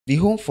The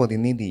Home for the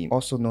Needy,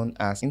 also known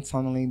as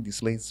Internally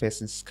Displaced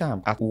Persons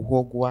Camp at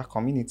Ohogua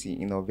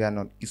community in Ovia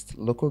Northeast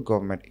local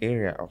government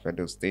area of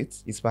Edo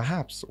State, is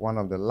perhaps one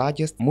of the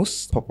largest,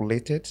 most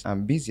populated,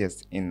 and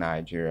busiest in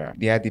Nigeria.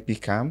 The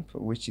IDP camp,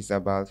 which is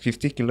about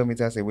 50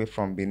 kilometers away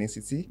from Benin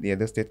City, the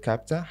Edo State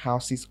capital,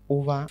 houses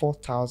over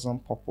 4,000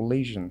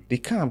 population. The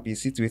camp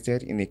is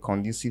situated in a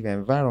conducive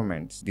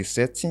environment. The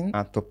setting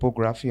and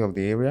topography of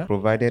the area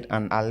provided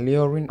an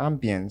alluring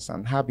ambience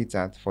and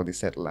habitat for the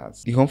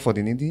settlers. The Home for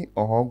the Needy,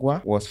 Ohogua,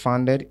 was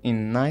founded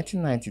in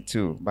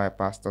 1992 by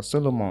Pastor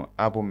Solomon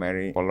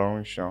Abumere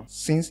Folorunsho.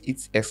 Since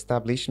its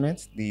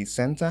establishment, the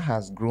center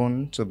has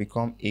grown to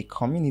become a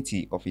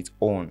community of its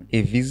own.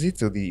 A visit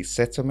to the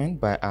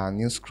settlement by our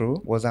news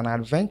crew was an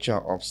adventure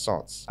of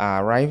sorts.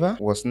 Our arrival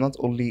was not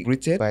only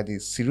greeted by the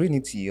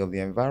serenity of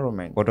the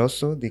environment, but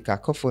also the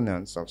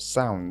cacophonies of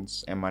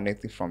sounds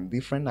emanating from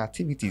different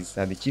activities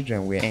that the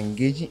children were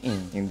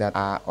engaging in that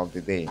hour of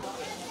the day.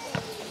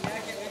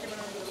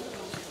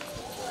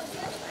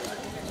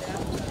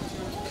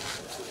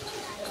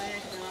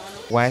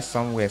 While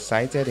some were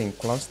sighted in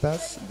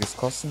clusters,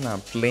 discussing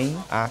and playing,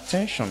 our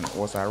attention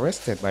was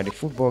arrested by the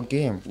football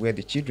game where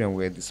the children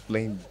were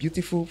displaying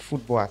beautiful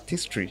football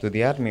artistry to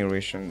the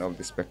admiration of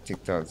the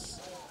spectators.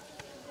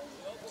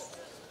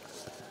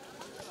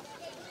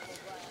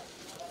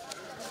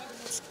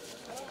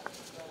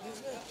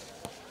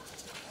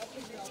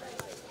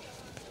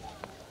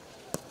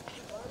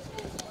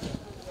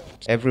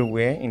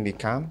 Everywhere in the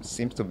camp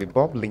seems to be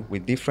bubbling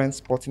with different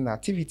sporting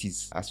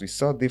activities, as we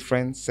saw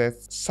different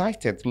sets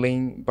sighted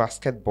playing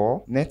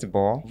basketball,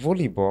 netball,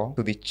 volleyball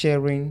to the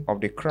cheering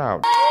of the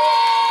crowd.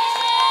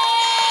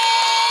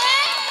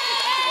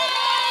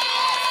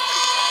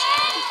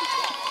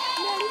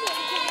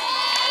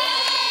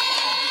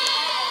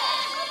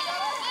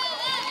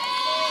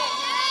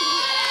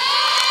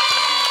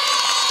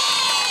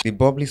 The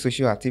bubbly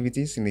social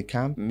activities in the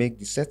camp make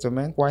the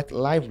settlement quite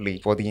lively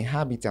for the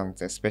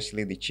inhabitants,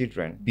 especially the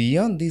children.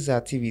 Beyond these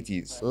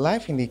activities,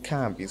 life in the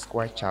camp is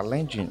quite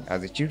challenging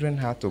as the children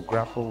have to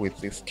grapple with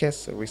the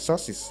scarce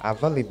resources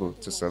available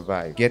to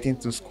survive. Getting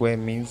 2 square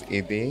meals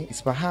a day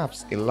is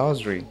perhaps a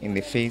luxury in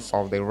the face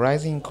of the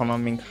rising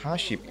economic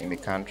hardship in the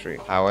country.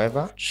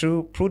 However,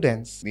 through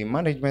prudence, the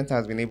management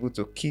has been able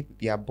to keep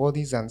their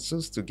bodies and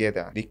souls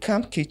together. The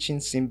camp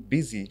kitchen seemed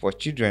busy for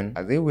children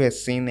as they were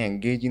seen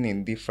engaging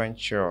in different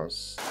chores.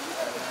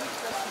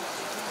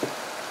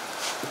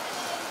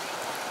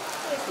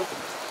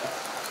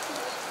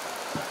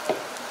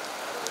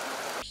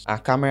 Our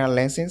camera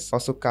lenses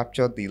also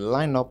captured the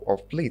lineup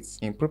of plates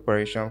in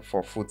preparation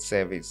for food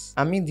service.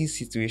 Amid this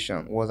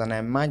situation was an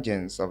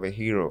emergence of a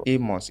hero,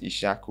 Amos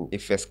Ishaku, a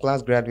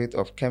first-class graduate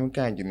of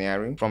chemical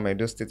engineering from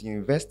Edo State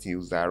University,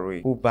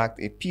 Uzare, who backed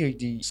a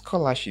PhD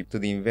scholarship to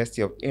the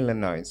University of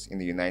Illinois in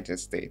the United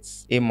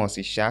States. Amos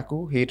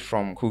Ishaku hailed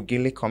from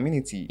Kugele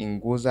community in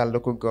Goza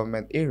local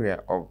government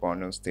area of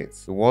Borno State.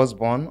 He was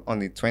born on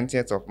the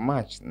 20th of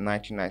March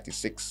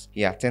 1996.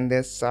 He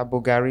attended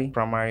Sabogari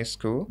Primary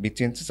School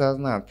between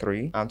 2003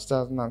 and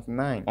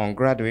 2009. On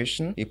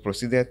graduation, he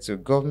proceeded to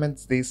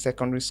Government Day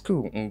Secondary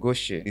School in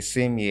Ngoshe the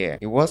same year.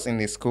 He was in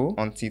the school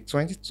until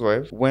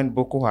 2012 when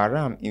Boko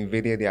Haram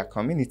invaded their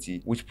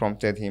community, which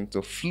prompted him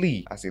to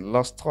flee as he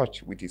lost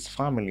touch with his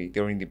family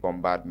during the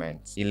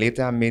bombardment. He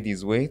later made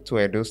his way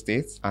to Edo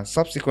State and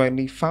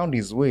subsequently found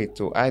his way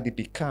to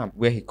IDP camp,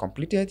 where he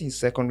completed his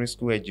secondary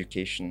school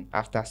education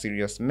after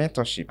serious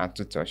mentorship and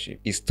tutorship.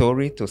 His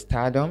story to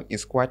stardom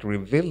is quite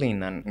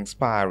revealing and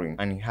inspiring,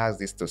 and he has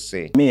this to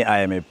say. Me, I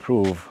am a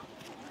proof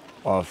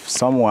of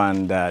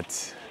someone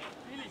that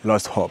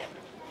lost hope,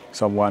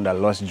 someone that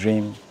lost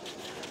dream,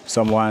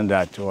 someone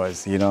that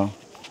was,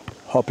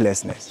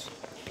 hopelessness.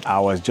 I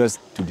was just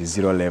to the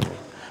 0 level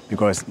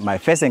because my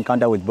first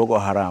encounter with Boko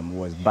Haram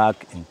was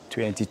back in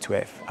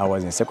 2012. I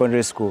was in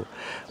secondary school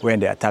when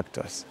they attacked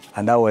us,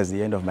 and that was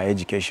the end of my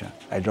education.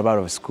 I dropped out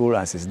of school,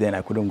 and since then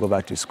I couldn't go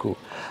back to school.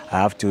 I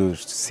have to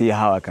see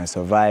how I can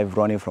survive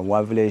running from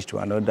one village to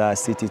another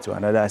city to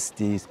another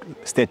city,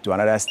 state to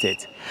another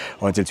state.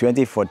 Until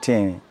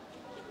 2014,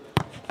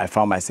 I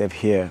found myself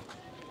here,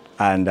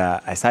 and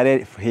I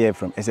started here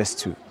from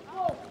SS2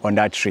 on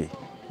that tree.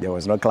 There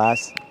was no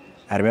class.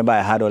 I remember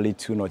I had only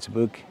 2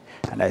 notebooks,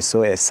 and I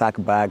saw a sack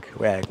bag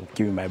where I could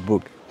keep my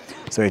book.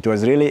 So it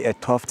was really a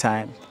tough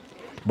time,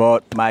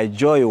 but my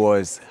joy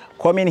was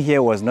coming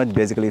here was not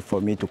basically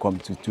for me to come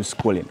to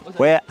schooling.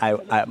 Where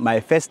my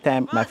first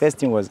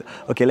thing was,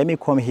 okay, let me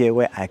come here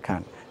where I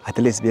can at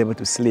least be able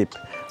to sleep.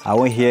 I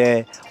won't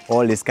hear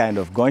all this kind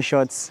of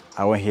gunshots.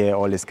 I won't hear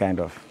all this kind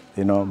of,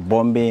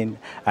 bombing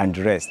and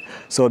the rest.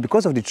 So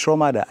because of the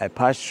trauma that I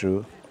passed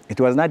through, it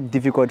was not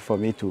difficult for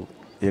me to,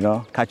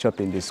 catch up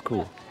in the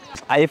school.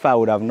 If I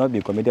would have not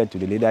been committed to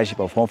the leadership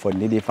of Home for the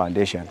Needy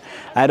Foundation,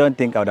 I don't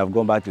think I would have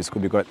gone back to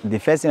school, because the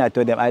first thing I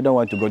told them, I don't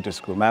want to go to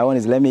school. My own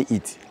is let me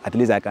eat, at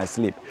least I can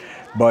sleep.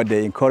 But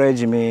they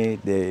encouraged me,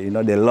 they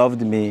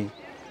loved me.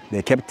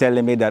 They kept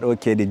telling me that,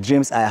 okay, the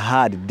dreams I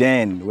had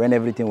then, when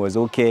everything was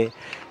okay,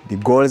 the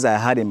goals I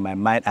had in my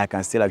mind, I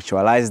can still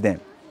actualize them.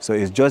 So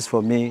it's just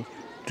for me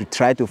to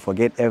try to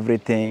forget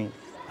everything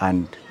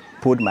and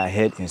put my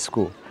head in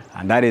school.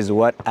 And that is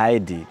what I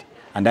did.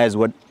 And that is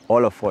what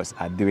all of us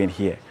are doing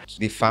here.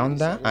 The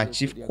founder and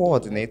chief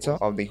coordinator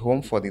of the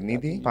Home for the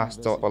Needy,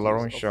 Pastor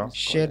Folorunsho,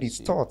 shared his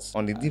thoughts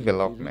on the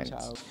development.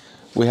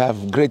 We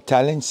have great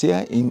talents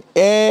here in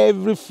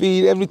every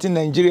field. Everything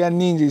Nigeria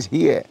needs is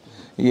here.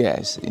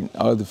 Yes, in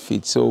all the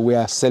fields. So we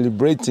are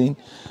celebrating.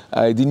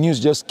 The news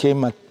just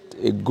came at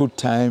a good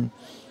time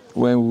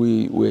when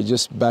we were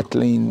just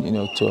battling,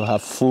 to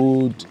have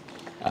food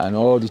and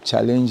all the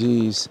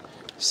challenges.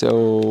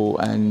 So,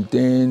 and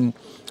then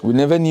we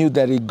never knew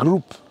that a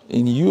group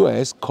in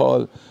US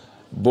called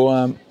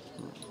Boam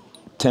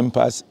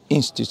Tempers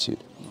Institute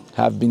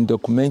have been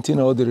documenting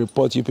all the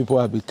reports. You people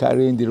have been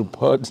carrying the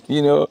reports,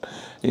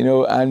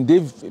 and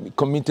they've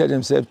committed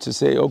themselves to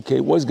say, okay,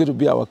 what's going to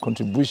be our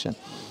contribution?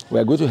 We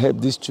are going to help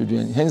these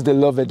children. Hence, they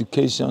love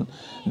education.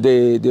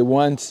 They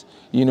want,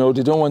 they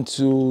don't want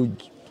to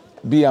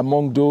be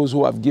among those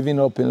who have given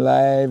up in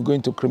life,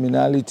 going to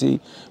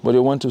criminality, but they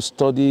want to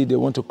study, they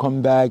want to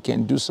come back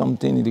and do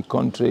something in the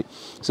country.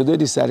 So they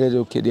decided,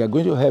 okay, they are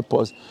going to help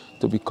us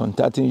to be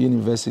contacting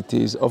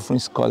universities, offering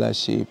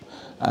scholarship,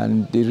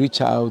 and they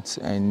reach out,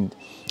 and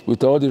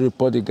with all the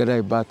report they gathered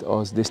about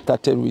us, they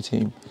started with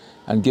him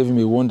and gave him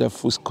a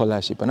wonderful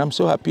scholarship. And I'm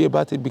so happy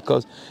about it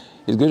because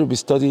he's going to be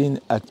studying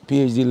at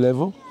PhD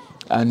level,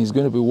 and he's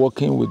going to be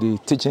working with the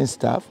teaching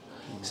staff.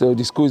 So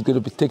the school is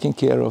going to be taking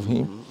care of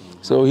him.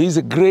 So he's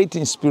a great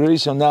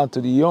inspiration now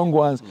to the young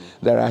ones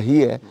that are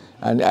here.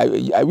 And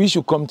I wish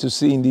you come to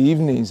see in the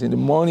evenings, in the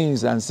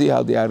mornings, and see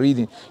how they are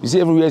reading. You see,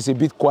 everywhere is a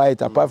bit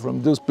quiet, apart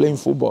from those playing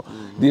football.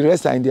 The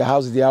rest are in their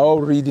house, they are all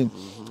reading.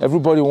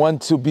 Everybody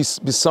wants to be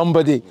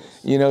somebody,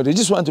 they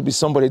just want to be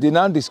somebody. They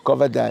now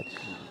discover that,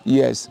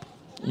 yes,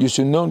 you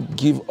should not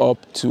give up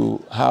to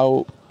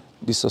how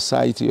the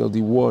society or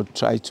the world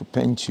try to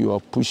paint you or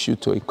push you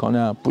to a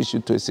corner, push you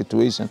to a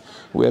situation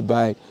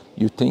whereby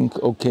you think,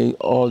 okay,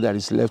 all that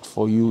is left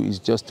for you is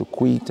just to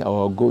quit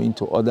or go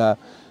into other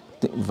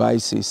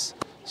vices.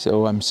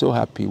 So I'm so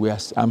happy.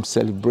 I'm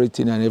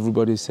celebrating and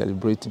everybody's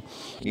celebrating.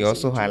 He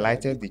also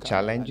highlighted the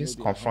challenges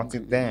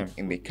confronting them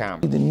in the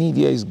camp. The need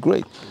here is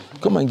great.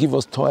 Come and give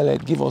us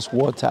toilet, give us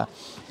water,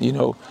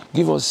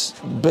 give us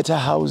better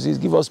houses,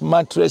 give us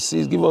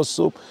mattresses, give us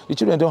soap. The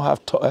children don't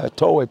have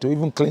towel to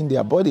even clean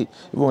their body,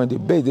 even when they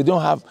bathe. They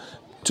don't have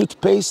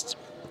toothpaste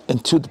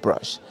and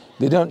toothbrush.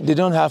 They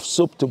don't have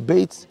soap to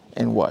bathe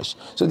and wash.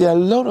 So there are a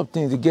lot of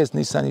things. The girls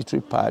need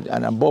sanitary pad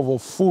and above all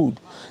food.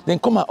 Then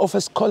come and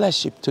offer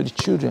scholarship to the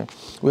children.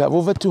 We have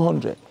over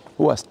 200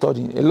 who are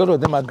studying. A lot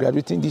of them are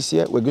graduating this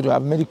year. We're going to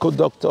have medical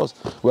doctors.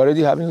 We're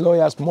already having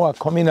lawyers. More are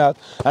coming out.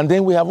 And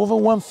then we have over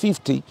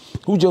 150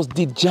 who just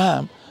did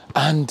JAM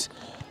and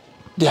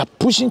they are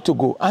pushing to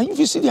go. And if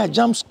you see their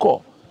JAM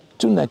score,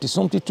 290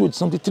 something, 280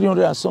 something,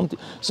 300 and something.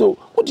 So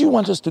what do you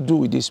want us to do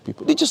with these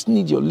people? They just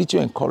need your little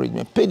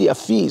encouragement. Pay their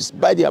fees,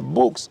 buy their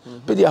books,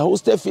 pay their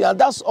hostel fee, and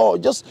that's all.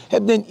 Just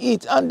help them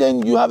eat, and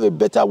then you have a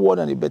better world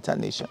and a better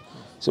nation.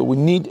 So we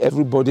need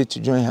everybody to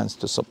join hands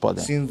to support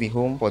them. Since the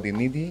Home for the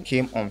Needy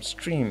came on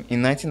stream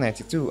in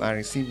 1992 and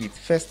received its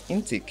first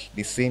intake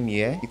the same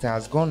year, it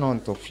has gone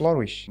on to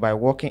flourish by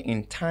working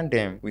in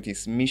tandem with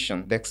its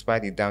mission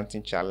despite the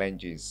daunting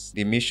challenges.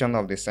 The mission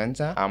of the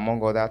center,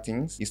 among other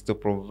things, is to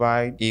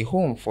provide a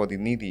home for the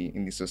needy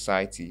in the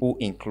society, who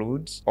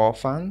includes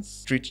orphans,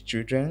 street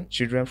children,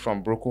 children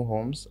from broken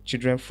homes,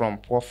 children from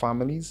poor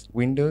families,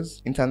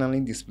 widows, internally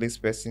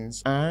displaced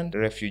persons, and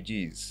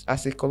refugees.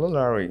 As a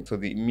corollary to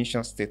the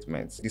mission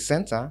statements, the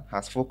center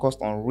has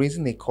focused on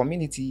raising a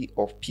community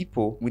of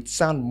people with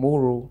sound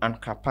moral and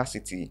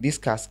capacity. This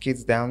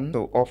cascades down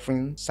to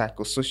offering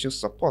psychosocial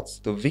support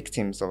to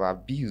victims of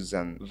abuse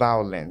and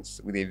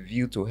violence with a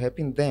view to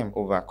helping them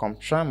overcome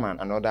trauma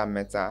and other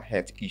mental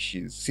health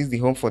issues. Since the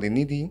Home for the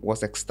Needy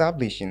was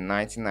established in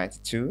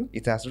 1992,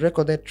 it has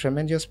recorded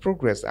tremendous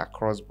progress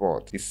across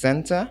board. The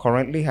center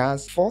currently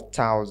has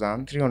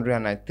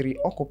 4,393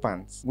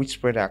 occupants, which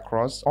spread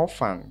across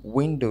orphan,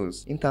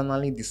 widows,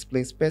 internally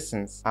displaced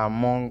persons,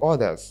 among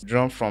others,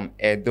 drawn from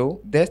Edo,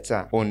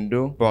 Delta,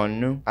 Ondo,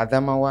 Borno,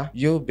 Adamawa,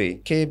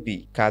 Yobe,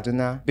 Kebbi,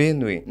 Kaduna,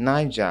 Benue,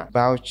 Niger,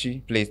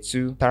 Bauchi,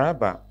 Plateau,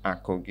 Taraba, and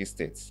Kogi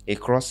states. A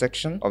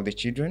cross-section of the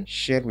children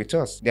shared with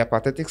us their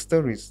pathetic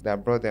stories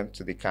that brought them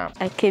to the camp.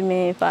 I came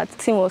in, but the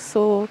thing was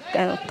so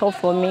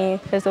tough for me,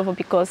 first of all,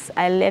 because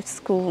I left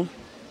school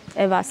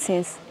ever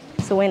since.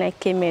 So when I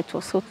came here, it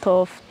was so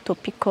tough to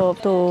pick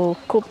up, to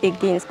cope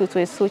again. It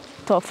was so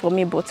tough for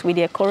me, but with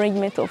the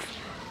encouragement of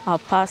our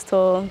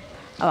pastor,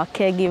 our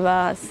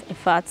caregivers, in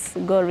fact,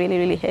 God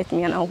really helped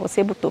me, and I was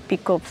able to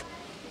pick up,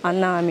 and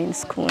now I'm in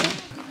school now.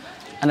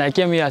 And I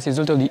came here as a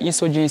result of the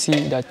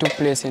insurgency that took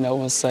place in our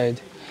own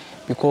side,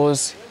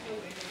 because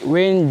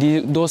when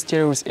those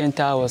terrorists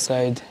enter our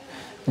side,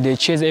 they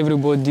chase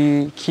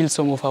everybody, kill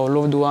some of our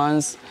loved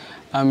ones,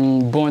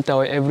 burnt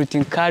our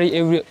everything,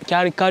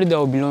 carried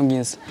our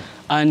belongings,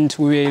 and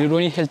we were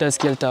running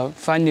helter-skelter,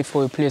 finding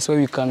for a place where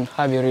we can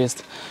have a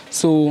rest.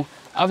 So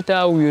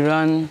after we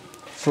ran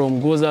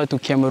from Goza to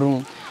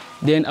Cameroon,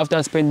 Then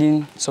after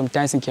spending some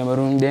time in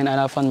Cameroon, then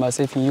I found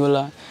myself in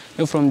Yola.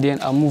 And from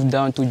then I moved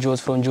down to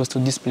Jos, from Jos to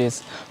this place.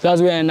 So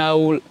that's where I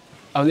was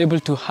able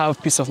to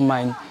have peace of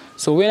mind.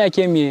 So when I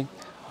came here,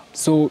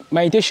 so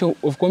my intention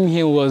of coming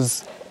here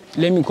was,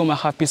 let me come and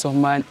have peace of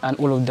mind and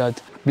all of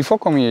that. Before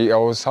coming here, I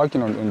was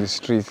working on the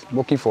street,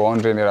 working for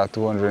 100 naira,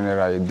 200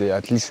 naira a day,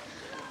 at least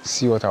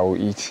see what I will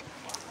eat.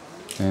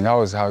 And that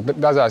was how,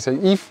 that's why I said,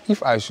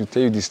 if I should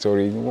tell you the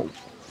story,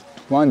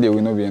 one day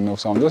will not be enough.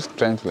 So I'm just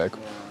trying to like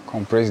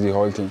compress the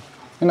whole thing.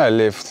 When I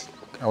left,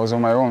 I was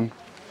on my own,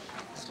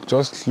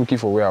 just looking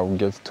for where I would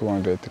get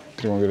 200,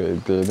 300 a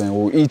day. Then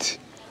we'll eat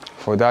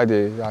for that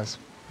day,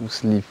 we'll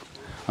sleep.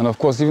 And of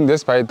course, even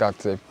despite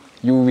that,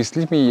 you will be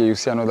sleeping here, you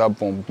see another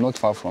bomb not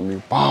far from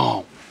you,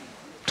 BAM!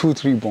 2,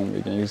 3 bombs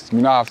again.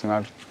 You now have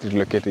to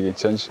relocate again,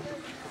 change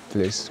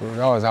place. So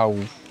that was how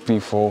we've been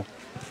for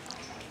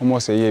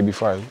almost a year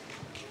before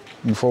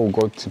we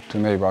got to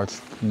know about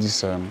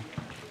this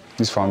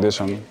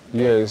foundation.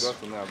 Yes.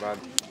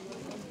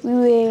 We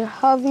were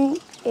having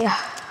a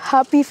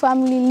happy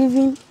family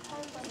living.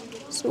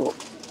 So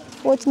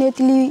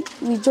fortunately,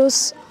 we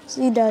just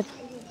see that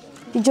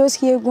we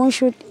just hear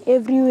gunshot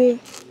everywhere.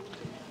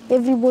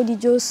 Everybody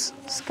just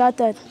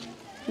scattered.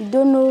 We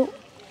don't know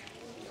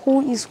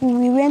who is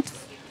who.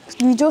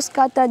 We just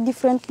scattered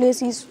different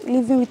places,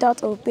 living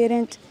without our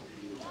parents.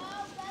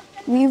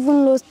 We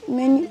even lost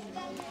many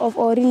of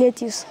our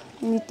relatives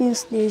in the teen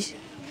stage.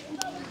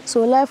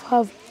 So life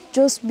have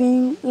just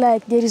been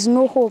like there is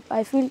no hope.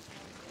 I feel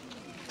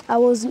I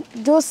was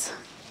just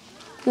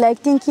like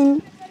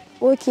thinking,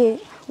 okay,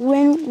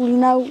 when will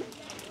now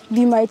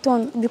be my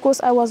turn? Because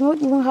I was not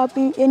even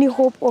having any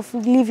hope of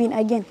living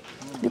again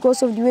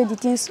because of the way the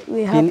things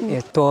were happening. Been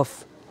a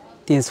tough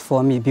things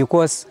for me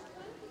because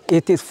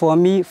it is for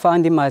me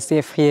finding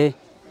myself here.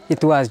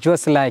 It was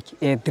just like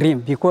a dream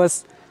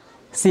because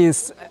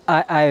since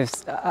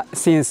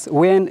since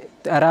when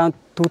around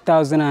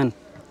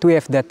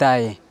 2012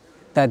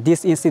 that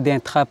this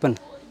incident happened,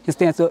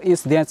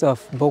 incidents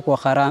of Boko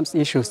Haram's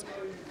issues.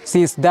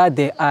 Since that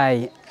day,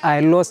 I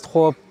lost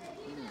hope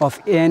of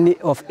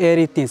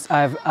anything.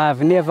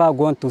 I've never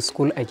gone to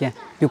school again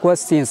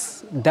because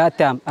since that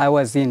time I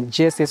was in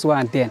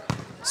JSS1 then.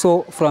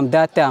 So from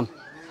that time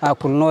I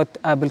could not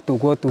able to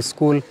go to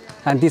school,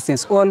 and this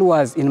is all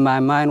was in my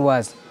mind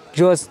was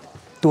just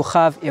to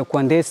have a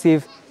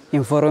conducive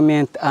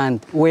environment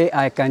and where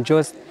I can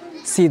just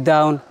sit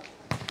down,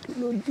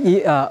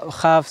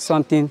 have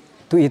something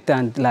to eat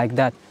and like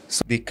that.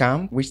 The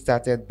camp, which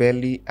started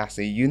barely as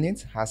a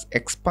unit, has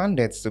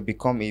expanded to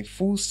become a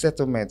full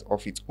settlement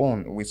of its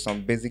own with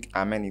some basic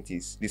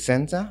amenities. The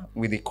center,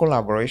 with the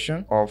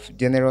collaboration of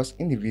generous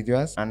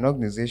individuals and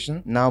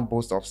organizations, now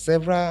boasts of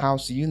several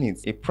house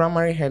units, a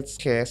primary health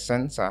care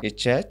center, a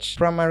church,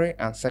 primary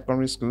and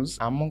secondary schools,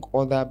 among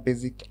other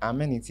basic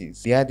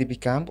amenities. The IDP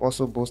camp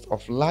also boasts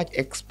of large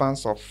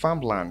expanse of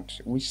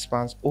farmland, which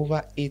spans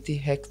over 80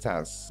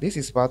 hectares. This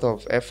is part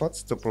of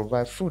efforts to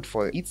provide food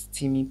for its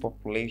teeming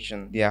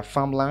population. Their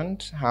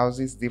farmland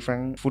houses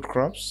different food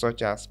crops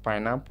such as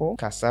pineapple,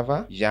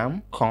 cassava,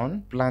 yam,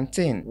 corn,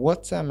 plantain,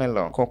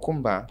 watermelon,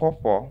 cucumber,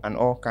 pawpaw, and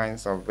all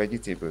kinds of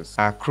vegetables.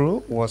 Our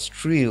crew was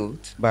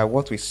thrilled by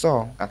what we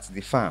saw at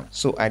the farm,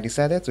 so I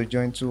decided to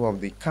join two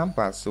of the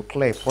campers to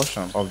clear a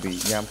portion of the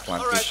yam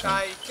plantation.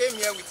 Alright, I came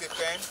here with a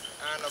pen,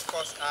 and of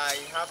course I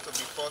have to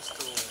be forced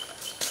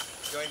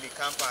to join the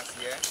campers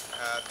here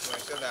to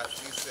ensure that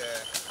this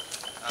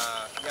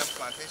yam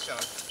plantation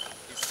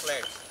is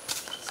cleared.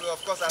 So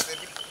of course, as a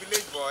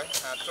village boy,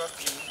 trust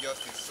me,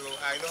 justice, so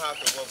I know how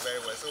to work very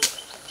well. So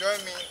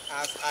join me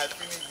as I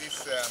finish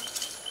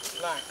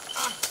this line.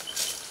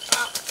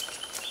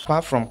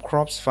 Apart from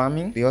crops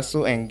farming, they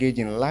also engage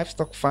in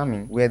livestock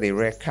farming where they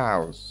rear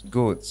cows,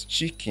 goats,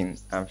 chicken,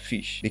 and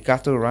fish. The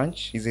cattle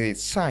ranch is a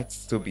sight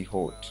to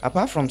behold.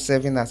 Apart from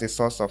serving as a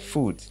source of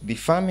food, the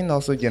farming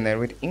also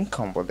generates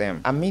income for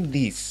them. Amid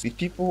this, the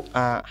people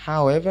are,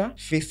 however,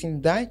 facing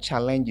dire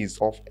challenges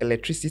of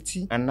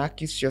electricity and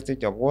acute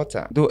shortage of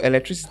water. Though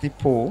electricity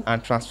pole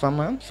and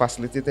transformer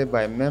facilitated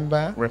by a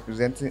member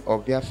representing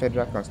Ovia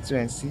Federal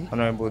Constituency,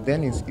 Honorable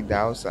Dennis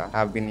Idausa,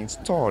 have been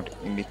installed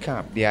in the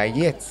camp, they are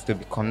yet to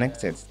be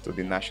connected to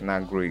the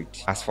national grid.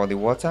 As for the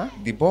water,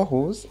 the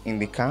boreholes in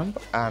the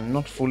camp are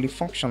not fully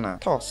functional,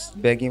 thus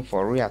begging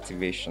for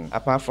reactivation.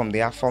 Apart from the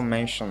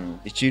aforementioned,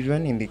 the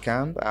children in the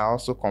camp are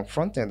also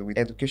confronted with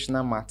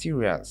educational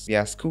materials.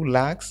 Their school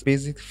lacks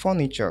basic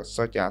furniture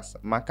such as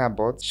marker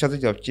boards,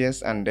 shortage of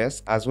chairs and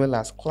desks, as well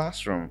as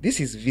classroom. This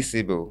is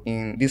visible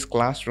in this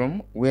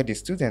classroom where the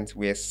students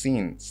were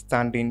seen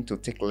standing to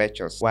take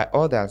lectures, while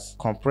others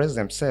compress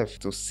themselves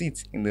to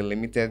sit in the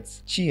limited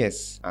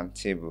chairs and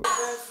tables.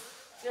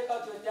 Take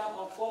out your time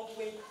and come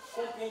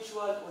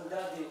punctual on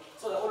that day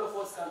so that all of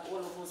us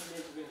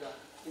live together.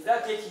 Is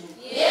that taking?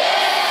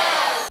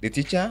 Yeah! The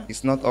teacher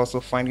is not also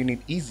finding it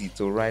easy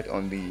to write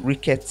on the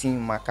ricketing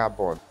marker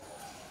board.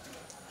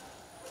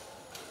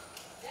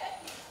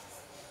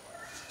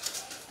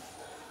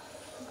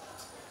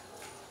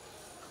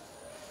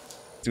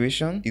 The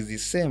situation is the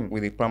same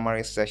with the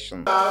primary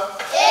section.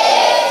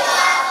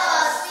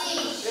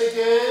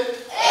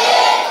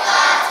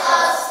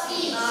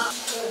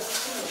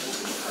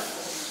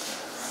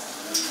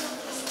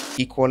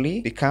 Equally,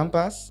 the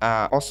campers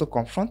are also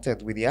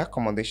confronted with the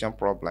accommodation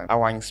problem.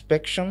 Our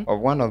inspection of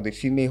one of the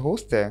female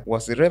hostels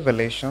was a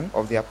revelation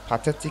of their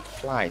pathetic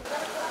plight.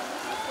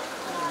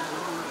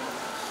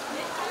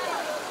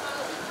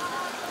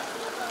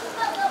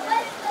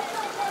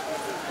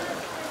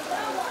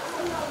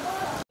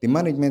 The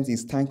management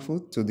is thankful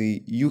to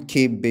the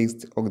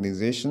UK-based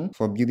organization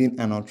for building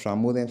an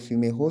ultra-modern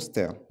female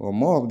hostel, but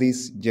more of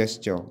this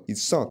gesture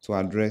is sought to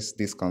address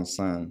this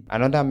concern.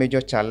 Another major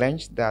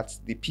challenge that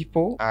the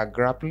people are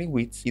grappling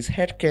with is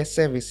healthcare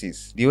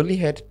services. The only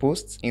health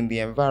post in the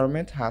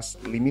environment has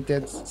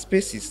limited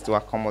spaces to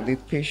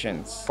accommodate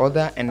patients.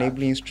 Other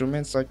enabling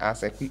instruments such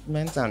as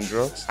equipment and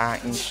drugs are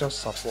in short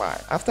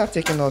supply. After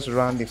taking us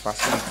around the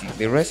facility,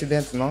 the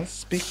resident nuns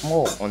speak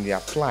more on their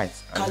plight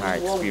and her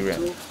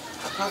experience.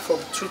 Apart from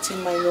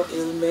treating minor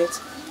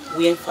ailments,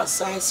 we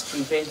emphasize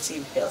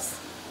preventive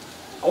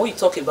health. And when you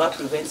talk about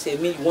preventive,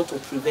 I mean you want to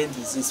prevent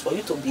disease. For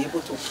you to be able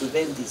to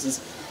prevent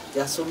disease,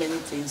 there are so many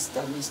things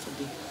that needs to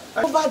be.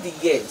 Over the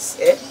years,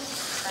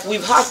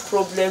 we've had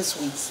problems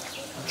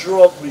with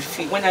drug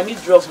refill. When I mean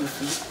drug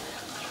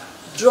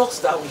refill,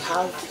 drugs that we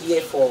have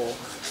here for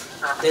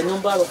the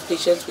number of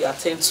patients we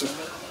attend to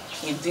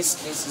in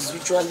this place is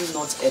usually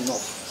not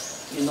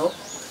enough, you know,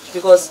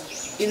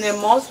 because in a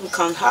month we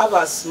can have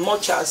as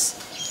much as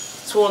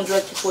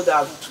 200 people that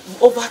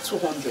have over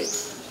 200.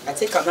 I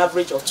take an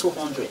average of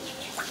 200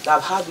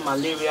 that have had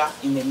malaria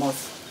in a month.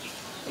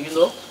 You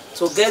know,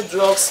 to get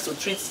drugs to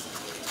treat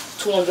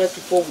 200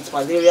 people with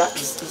malaria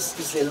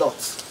is a lot.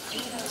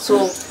 So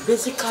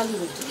basically,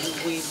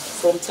 we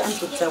from time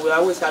to time we're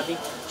always having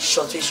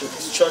shortage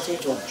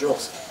of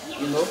drugs.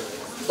 You know,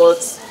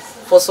 but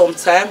for some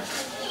time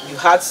you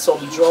had some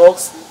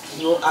drugs,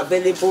 you know,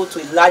 available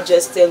to a large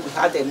extent. We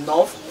had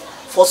enough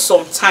for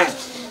some time,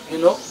 you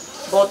know,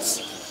 but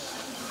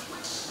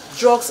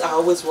drugs are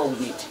always what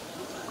we need.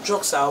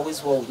 Drugs are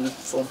always what we need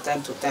from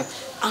time to time.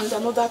 And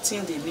another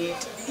thing they need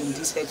in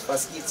this health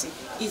facility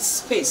is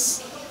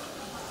space.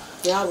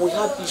 Yeah, we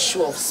have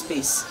issue of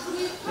space.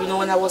 You know,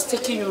 when I was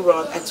taking you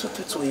around, I took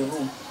you to a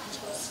room.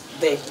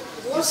 There,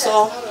 you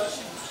saw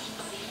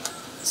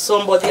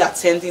somebody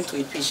attending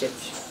to a patient,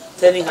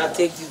 telling her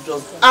take this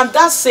drug. And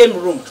that same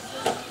room,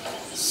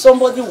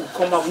 somebody will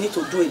come out, we need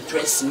to do a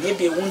dressing,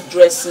 maybe a wound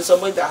dressing,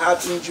 somebody that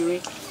had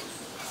injury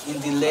in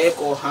the leg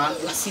or hand,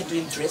 we are still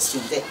doing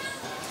dressing there.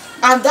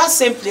 And that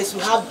same place, we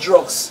have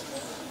drugs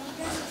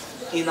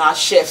in our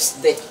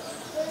shelves there.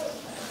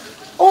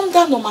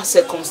 Under normal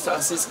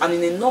circumstances and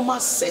in a normal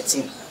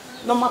setting,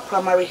 normal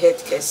primary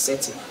healthcare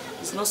setting,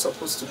 it's not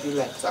supposed to be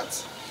like that.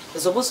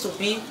 It's supposed to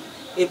be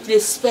a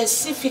place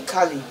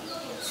specifically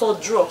for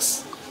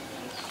drugs.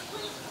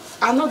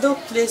 Another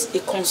place, a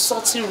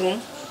consulting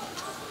room,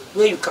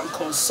 where you can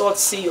consult,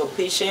 see your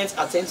patient,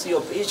 attend to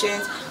your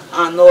patient,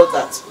 and all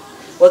that.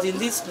 But in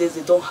this place,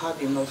 they don't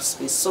have enough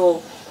space.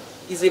 So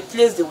it's a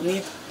place they will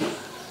need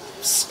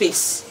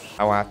space.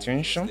 Our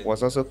attention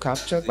was also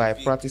captured by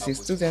a practicing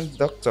student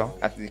doctor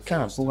at the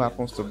camp who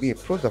happens to be a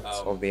product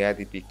of the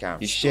IDP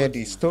camp. He shared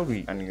his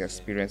story and his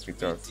experience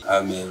with us.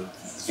 I'm a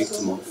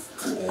victim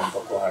of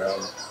Boko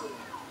Haram,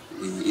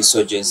 the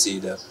insurgency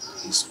that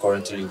is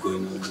currently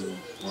going on in the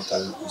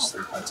northern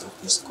eastern part of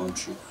this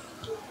country,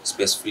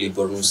 specifically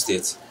Benin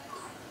State.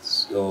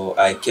 So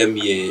I came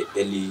here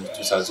early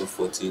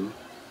 2014.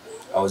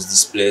 I was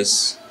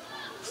displaced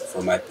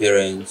from my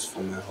parents,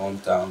 from my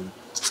hometown.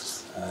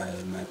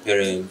 My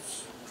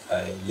parents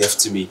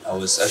left me. I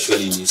was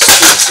actually in a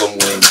school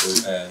somewhere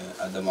in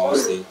Adamawa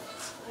State.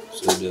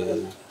 So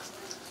they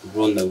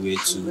run away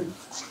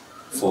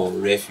for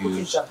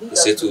refuge. They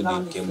settled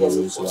in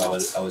Cameroon, so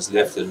I was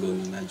left alone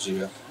in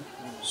Nigeria.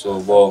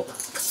 So, but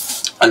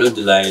along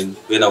the line,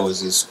 when I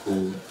was in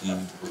school, the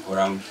Boko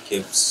Haram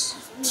kept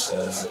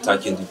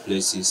attacking the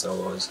places I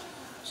was.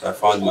 So I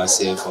found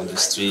myself on the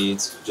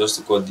street. Just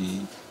to cut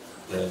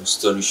the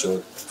story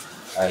short,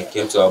 I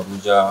came to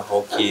Abuja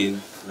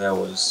hawking, where I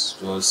was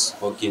just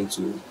hawking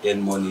to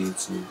earn money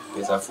to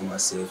better for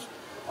myself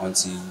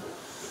until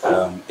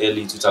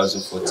early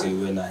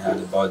 2014 when I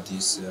heard about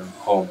this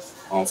home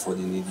for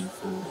the needy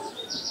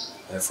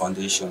for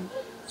foundation.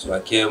 So I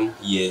came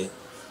here,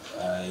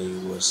 I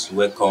was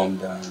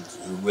welcomed and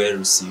well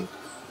received.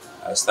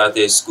 I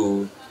started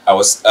school.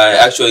 I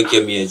actually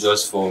came here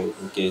just for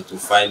to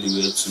find a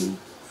way to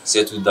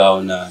settle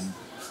down and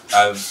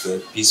have a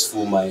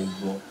peaceful mind.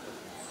 But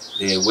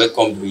they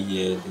welcomed me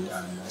here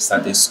and I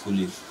started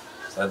schooling.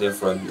 Started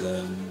from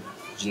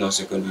junior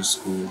secondary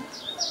school,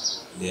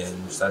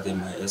 then started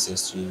my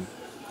SS3.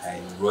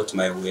 I wrote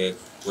my work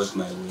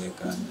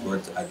and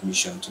got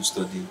admission to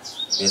study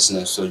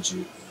personal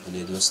surgery in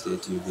Edo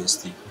State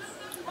University.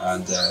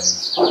 And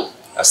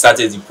I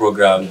started the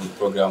program. The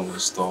program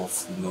was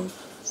tough, you know,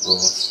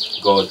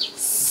 but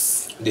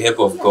the help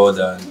of God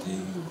and the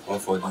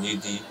comfort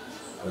needy,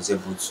 I was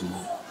able to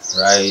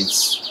write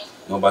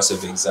numbers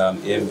of exam,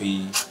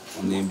 MB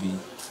on MB.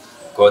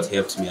 God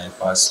helped me, I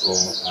passed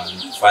all,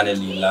 and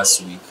finally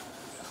last week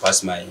I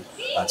passed my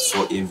Part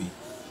 4 MB.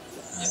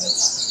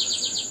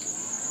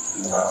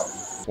 Yes. Wow.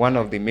 places. One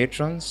of the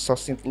matrons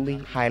succinctly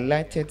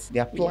highlighted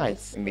their plight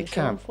in the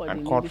camp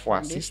and called for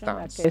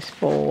assistance. It's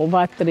for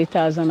over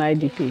 3,000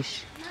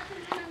 IDPs.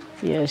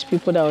 Yes,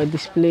 people that were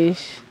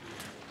displaced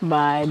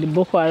by the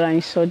Boko Haram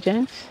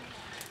insurgents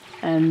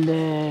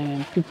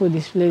and people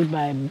displaced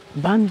by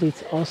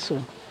bandits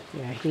also.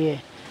 They are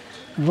here.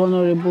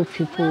 Vulnerable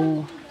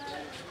people,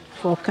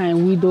 all kind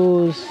of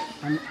widows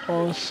and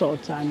all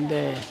sorts.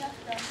 And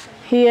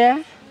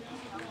here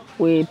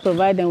we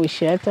provide them with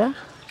shelter,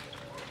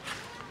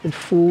 with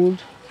food,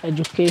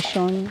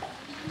 education,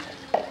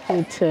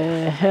 with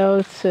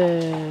health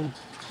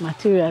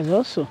materials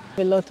also.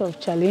 A lot of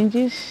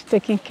challenges,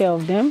 taking care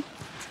of them.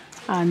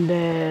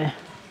 And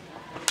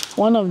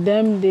one of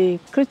the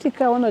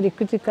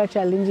critical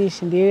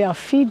challenges in the area of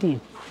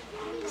feeding.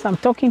 So I'm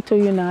talking to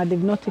you now,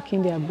 they've not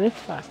taken their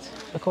breakfast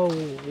because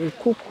we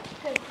cook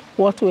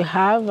what we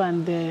have,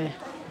 and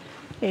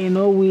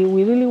we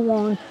really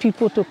want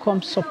people to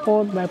come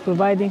support by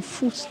providing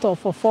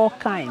foodstuff of all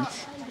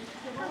kinds.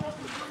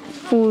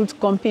 Food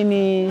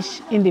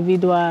companies,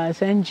 individuals,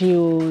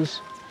 NGOs,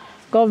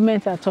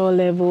 government at all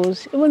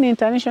levels, even the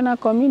international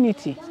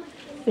community.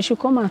 They should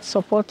come and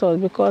support us,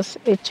 because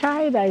a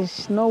child that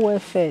is not well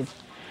fed,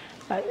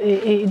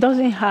 it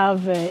doesn't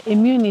have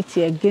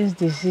immunity against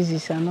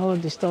diseases and all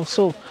this stuff.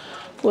 So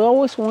we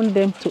always want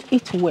them to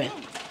eat well.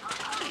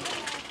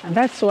 And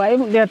that's why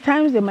there are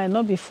times they might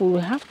not be full. We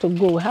have to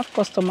go. We have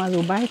customers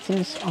who buy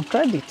things on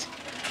credit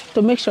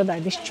to make sure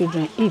that these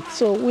children eat.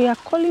 So we are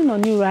calling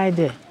on you right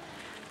there.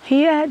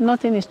 Here,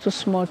 nothing is too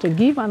small to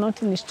give and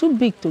nothing is too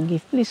big to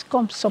give. Please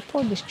come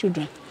support these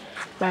children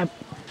by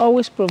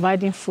always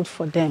providing food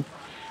for them.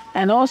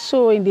 And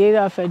also in the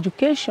area of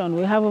education,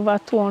 we have over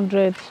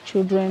 200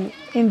 children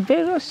in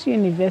various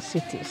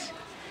universities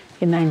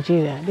in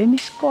Nigeria. They need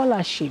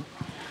scholarship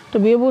to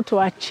be able to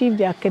achieve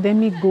their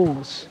academic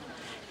goals.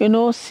 You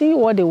know, see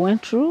what they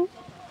went through.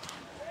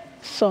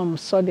 Some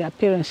saw their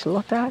parents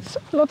slaughtered.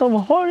 A lot of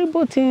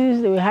horrible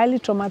things. They were highly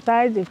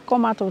traumatized. They've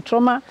come out of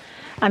trauma.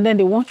 And then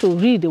they want to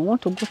read. They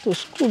want to go to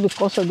school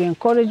because of the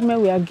encouragement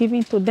we are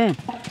giving to them.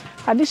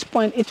 At this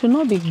point, it will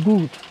not be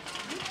good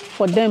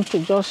for them to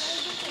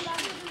just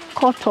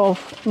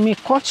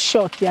cut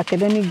short the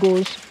academic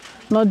goals,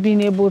 not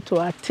being able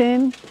to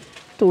attain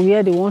to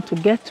where they want to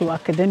get to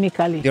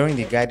academically. During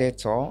the guided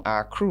tour,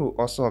 our crew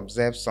also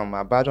observed some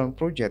abandoned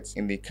projects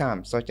in the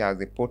camp, such as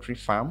the poultry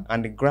farm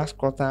and the grass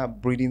cutter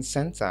breeding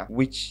center,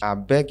 which are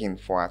begging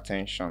for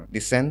attention.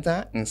 The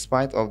center, in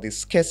spite of the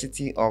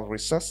scarcity of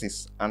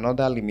resources and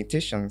other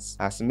limitations,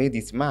 has made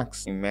its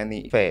marks in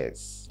many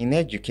fairs. In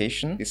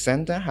education, the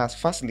center has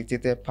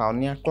facilitated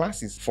pioneer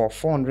classes for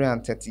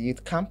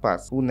 438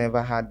 campers who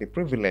never had the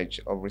privilege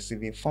of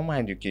receiving formal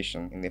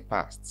education in the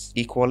past.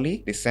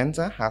 Equally, the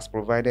center has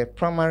provided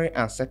primary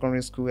and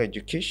secondary school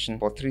education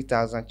for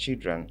 3,000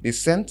 children. The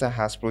center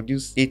has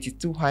produced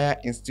 82 higher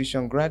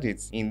institution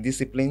graduates in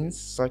disciplines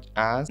such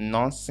as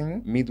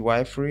nursing,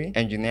 midwifery,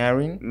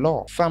 engineering,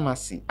 law,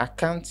 pharmacy,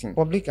 accounting,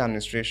 public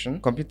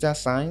administration, computer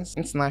science,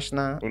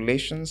 international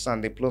relations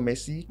and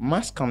diplomacy,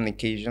 mass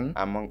communication,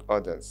 among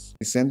others.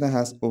 The center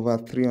has over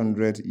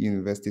 300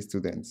 university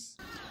students.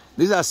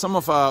 These are some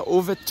of our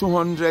over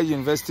 200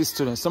 university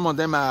students. Some of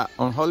them are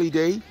on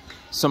holiday,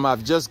 some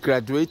have just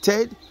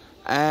graduated,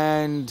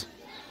 and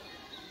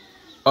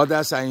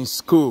others are in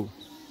school.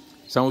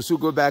 Some will still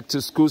go back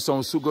to school, some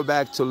will still go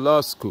back to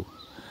law school.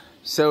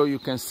 So you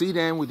can see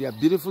them with their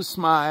beautiful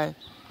smile.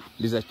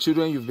 These are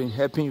children you've been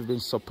helping, you've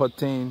been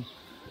supporting.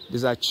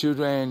 These are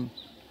children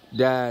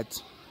that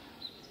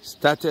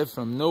started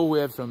from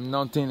nowhere, from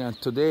nothing, and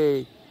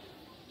today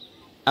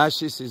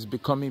Ashes is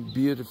becoming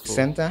beautiful. The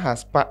center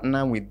has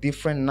partnered with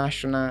different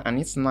national and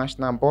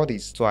international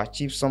bodies to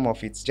achieve some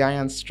of its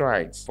giant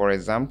strides. For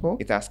example,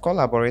 it has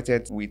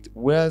collaborated with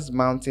Wales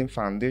Mountain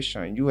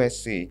Foundation,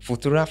 USA,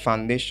 Futura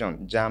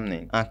Foundation,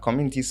 Germany, and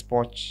Community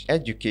Sports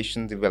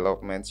Education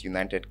Development,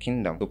 United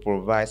Kingdom, to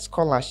provide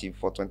scholarship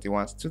for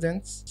 21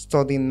 students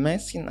studying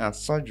medicine and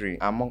surgery,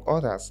 among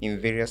others,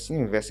 in various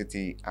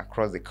universities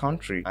across the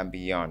country and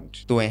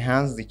beyond. To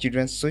enhance the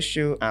children's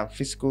social and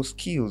physical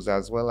skills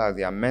as well as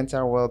their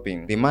mental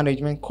well-being, the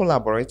management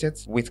collaborated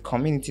with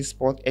Community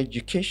Sport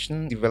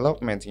Education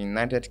Development in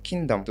United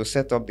Kingdom to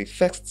set up the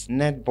first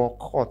netball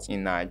court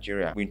in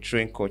Nigeria with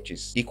trained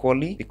coaches.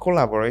 Equally, the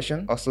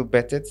collaboration also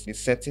bettered the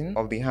setting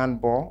of the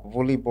handball,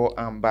 volleyball,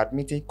 and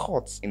badminton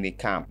courts in the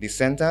camp. The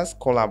center's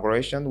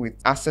collaboration with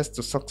Access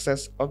to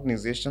Success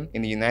organization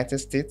in the United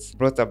States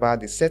brought about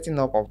the setting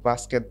up of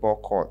basketball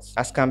courts.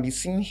 As can be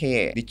seen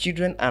here, the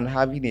children are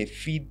having a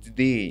field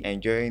day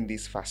enjoying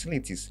these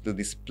facilities to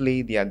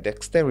display their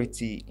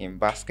dexterity in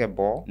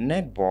basketball,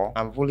 netball,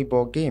 and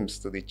volleyball games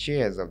to the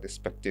cheers of the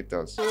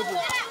spectators.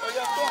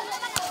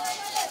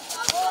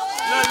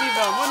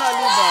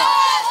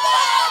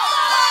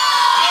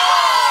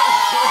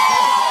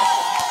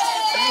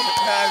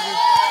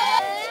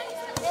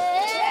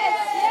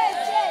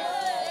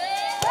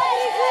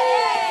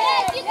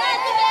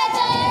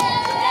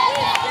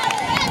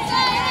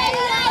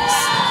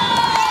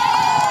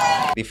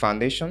 The The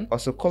foundation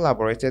also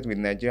collaborated with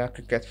Nigeria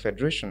Cricket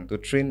Federation to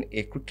train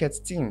a cricket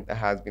team that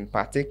has been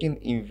partaking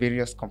in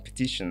various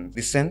competitions.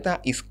 The center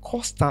is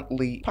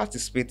constantly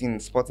participating in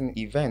sporting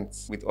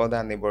events with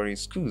other neighboring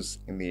schools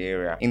in the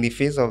area. In the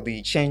face of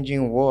the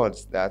changing world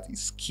that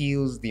is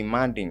skills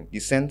demanding, the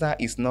center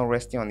is not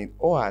resting on its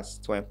oars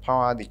to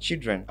empower the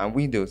children and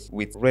widows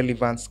with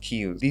relevant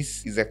skills.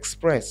 This is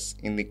expressed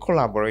in the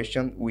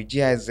collaboration with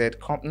GIZ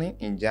company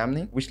in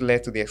Germany, which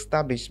led to the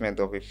establishment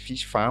of a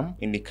fish farm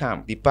in the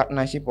camp. The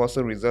partnership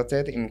also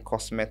resulted in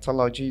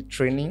cosmetology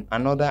training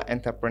and other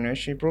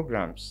entrepreneurship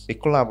programs. The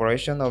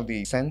collaboration of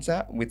the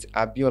center with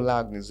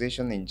Abiola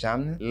organization in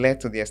Germany led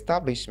to the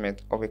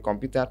establishment of a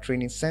computer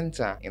training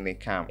center in the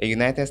camp. A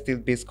United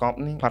States-based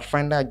company,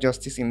 Pathfinder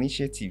Justice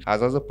Initiative,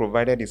 has also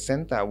provided the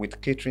center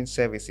with catering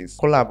services.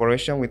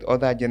 Collaboration with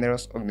other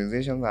generous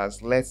organizations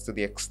has led to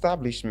the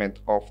establishment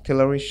of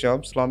tailoring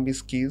shops, plumbing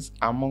skills,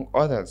 among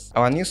others.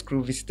 Our news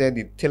crew visited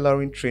the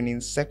tailoring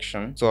training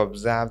section to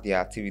observe the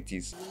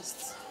activities.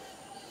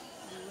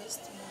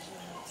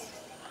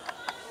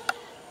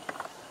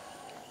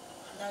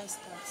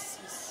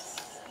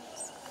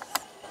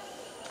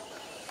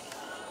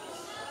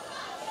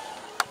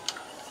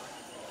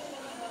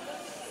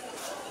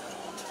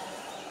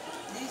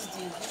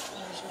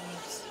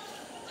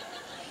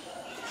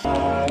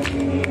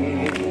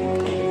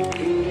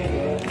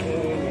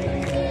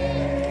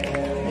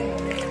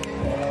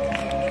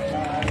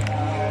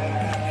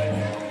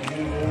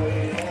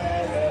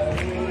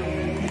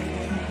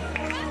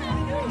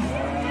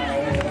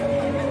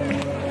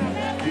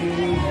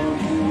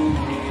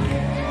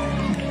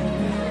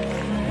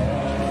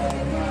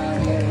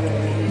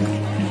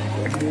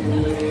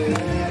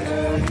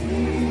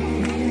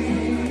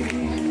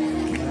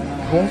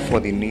 Home for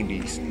the needy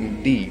is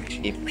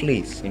indeed a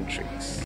place in tricks.